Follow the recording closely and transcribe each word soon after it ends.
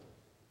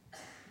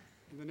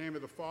In the name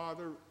of the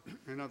Father,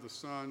 and of the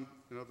Son,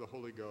 and of the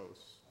Holy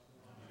Ghost.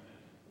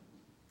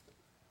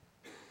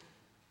 Amen.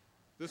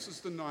 This is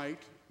the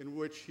night in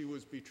which he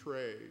was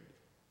betrayed.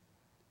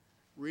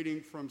 Reading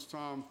from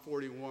Psalm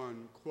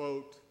 41,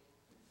 quote,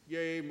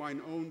 "Yea,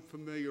 mine own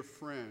familiar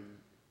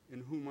friend,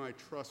 in whom I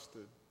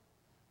trusted,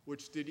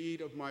 which did eat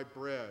of my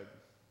bread,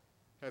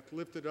 hath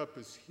lifted up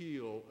his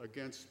heel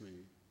against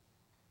me.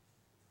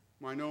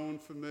 Mine own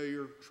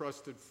familiar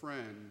trusted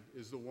friend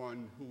is the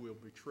one who will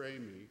betray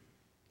me."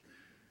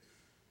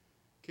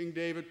 King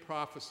David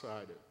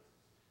prophesied it,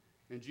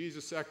 and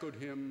Jesus echoed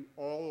him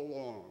all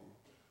along,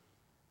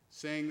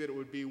 saying that it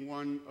would be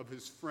one of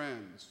his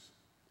friends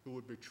who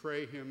would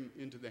betray him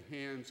into the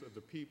hands of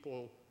the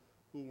people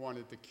who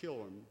wanted to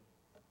kill him.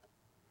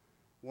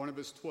 One of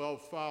his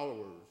 12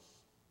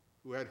 followers,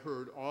 who had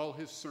heard all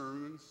his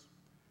sermons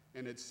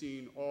and had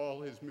seen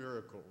all his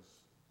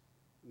miracles,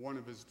 one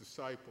of his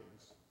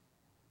disciples.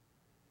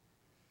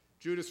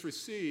 Judas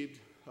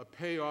received a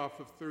payoff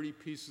of 30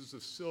 pieces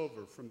of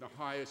silver from the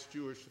highest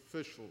Jewish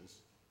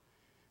officials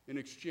in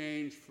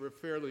exchange for a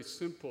fairly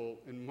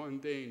simple and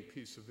mundane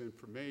piece of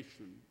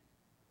information.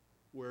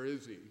 Where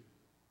is he?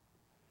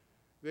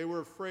 They were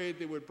afraid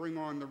they would bring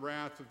on the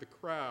wrath of the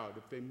crowd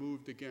if they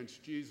moved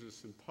against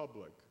Jesus in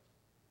public.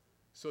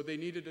 So they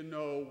needed to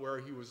know where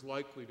he was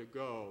likely to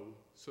go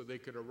so they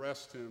could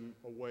arrest him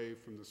away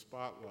from the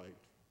spotlight.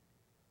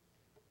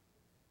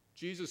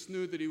 Jesus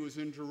knew that he was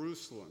in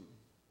Jerusalem.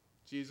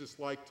 Jesus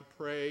liked to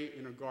pray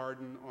in a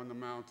garden on the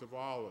Mount of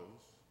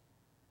Olives.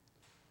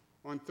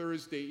 On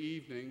Thursday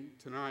evening,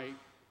 tonight,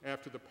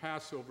 after the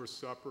Passover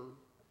supper,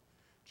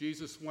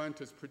 Jesus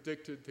went as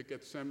predicted to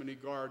Gethsemane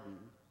Garden,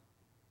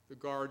 the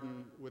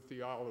garden with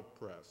the olive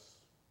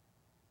press.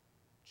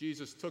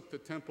 Jesus took the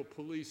temple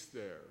police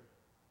there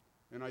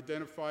and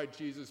identified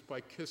Jesus by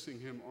kissing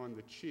him on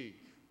the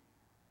cheek.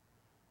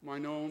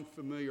 Mine own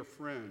familiar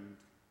friend,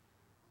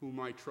 whom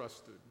I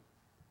trusted.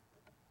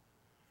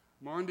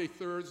 Maundy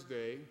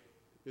Thursday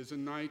is a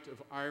night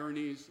of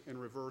ironies and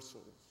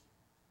reversals.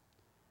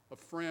 A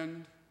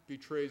friend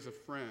betrays a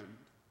friend.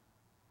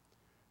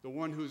 The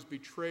one who's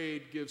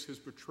betrayed gives his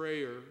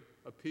betrayer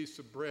a piece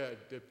of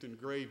bread dipped in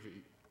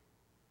gravy,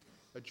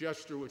 a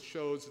gesture which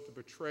shows that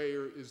the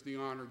betrayer is the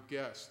honored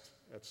guest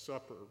at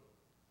supper.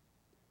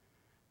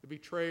 The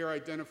betrayer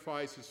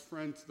identifies his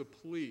friend to the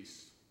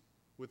police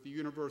with the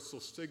universal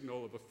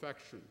signal of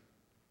affection,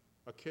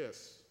 a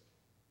kiss.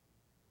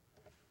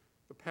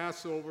 The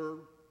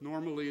Passover,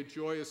 normally a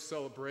joyous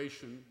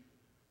celebration,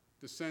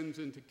 descends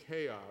into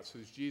chaos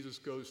as Jesus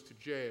goes to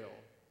jail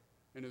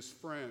and his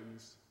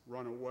friends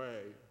run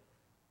away.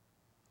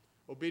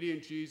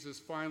 Obedient Jesus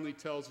finally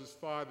tells his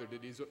Father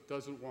that he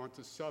doesn't want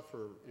to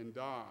suffer and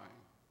die.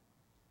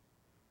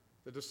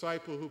 The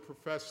disciple who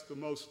professed the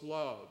most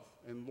love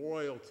and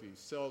loyalty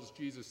sells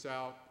Jesus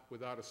out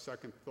without a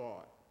second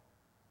thought.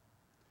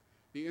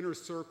 The inner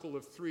circle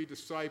of 3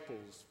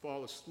 disciples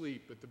fall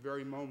asleep at the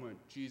very moment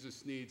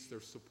Jesus needs their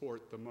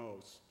support the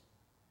most.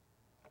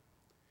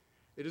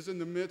 It is in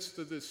the midst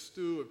of this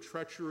stew of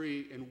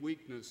treachery and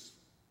weakness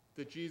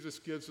that Jesus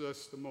gives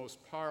us the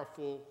most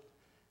powerful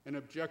and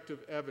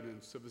objective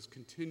evidence of his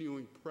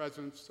continuing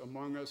presence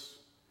among us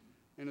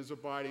and his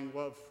abiding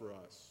love for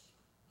us.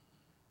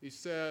 He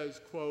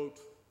says, quote,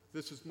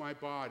 "This is my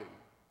body,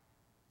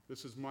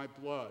 this is my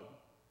blood.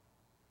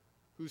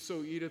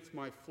 Whoso eateth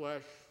my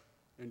flesh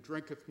and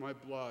drinketh my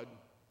blood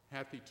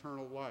hath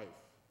eternal life,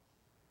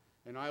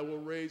 and I will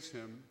raise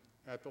him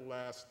at the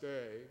last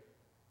day."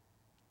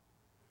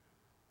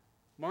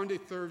 Maundy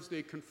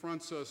Thursday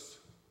confronts us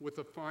with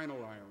a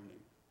final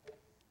irony.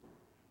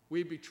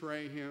 We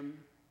betray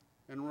him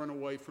and run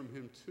away from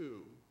him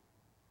too.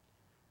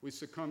 We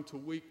succumb to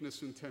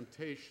weakness and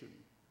temptation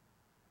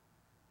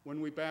when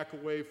we back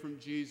away from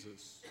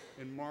Jesus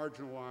and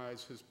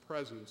marginalize his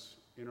presence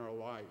in our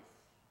life.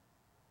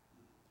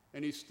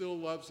 And he still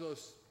loves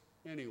us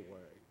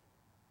anyway.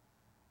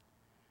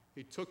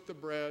 He took the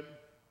bread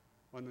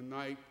on the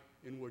night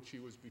in which he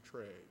was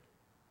betrayed.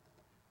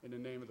 In the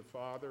name of the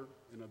Father,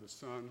 and of the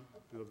Son,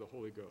 and of the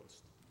Holy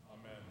Ghost.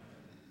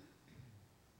 Amen.